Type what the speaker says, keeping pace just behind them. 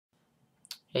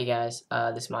Hey guys,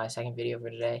 this is my second video for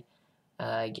today.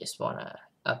 I just want to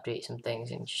update some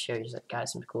things and show you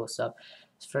guys some cool stuff.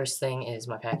 First thing is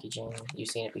my packaging. You've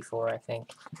seen it before, I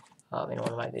think, in one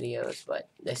of my videos, but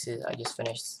this is, I just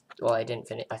finished, well, I didn't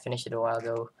finish, I finished it a while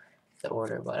ago, the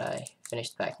order, but I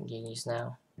finished the packaging just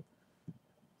now.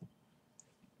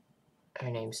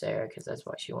 Her name's Sarah, because that's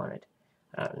what she wanted.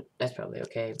 That's probably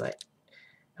okay, but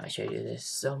I showed you this,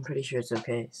 so I'm pretty sure it's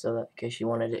okay, so that, because she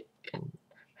wanted it, and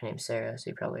her name's Sarah,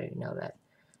 so you probably already know that.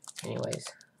 Anyways,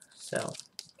 so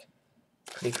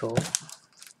pretty cool.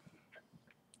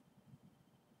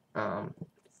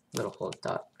 Little hole at the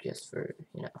top just for,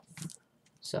 you know.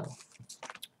 So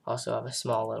also have a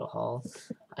small little haul.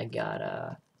 I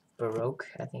got Baroque,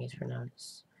 I think it's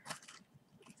pronounced.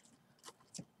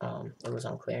 It was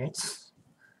on clearance,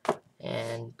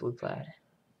 and blue plaid.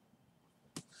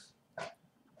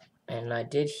 And I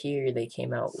did hear they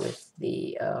came out with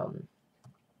the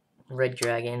red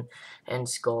dragon and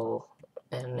skull,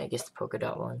 and I guess the polka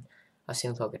dot one. I've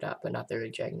seen the polka dot, but not the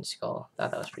red dragon skull.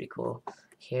 Thought that was pretty cool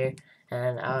here.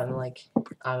 And I'm like,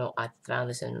 I found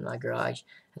this in my garage.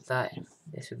 I thought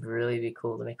this would really be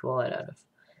cool to make a wallet out of.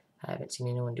 I haven't seen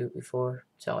anyone do it before,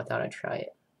 so I thought I'd try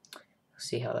it.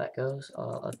 See how that goes.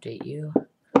 I'll update you.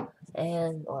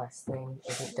 And last thing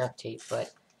isn't duct tape,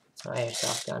 but it's my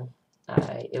airsoft gun.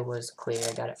 It was clear.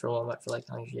 I got it for Walmart for like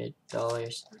 $100.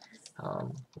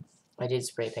 I did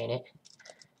spray paint it.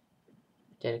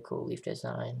 Did a cool leaf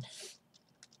design,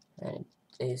 and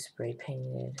it is spray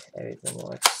painted. Everything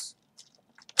works.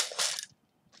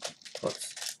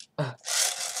 Whoops.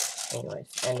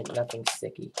 Anyways, and nothing's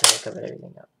sticky because I covered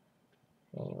everything up.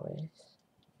 Anyways,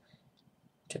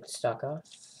 took the stock off.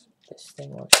 This thing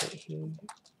works right here.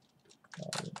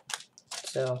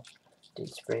 So, did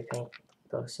spray paint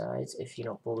both sides. If you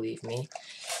don't believe me,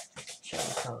 show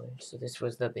the colors. So this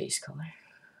was the base color.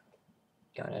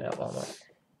 Got it at Walmart.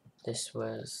 This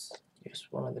was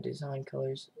just one of the design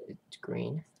colors. It's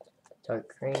green,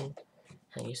 dark green,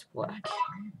 and it's black.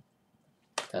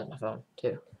 That's my phone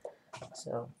too.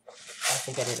 So I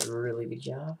think I did a really good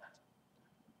job.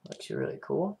 Looks really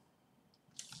cool.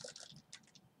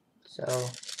 So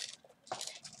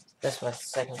that's my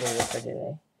second video for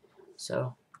today.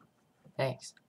 So thanks.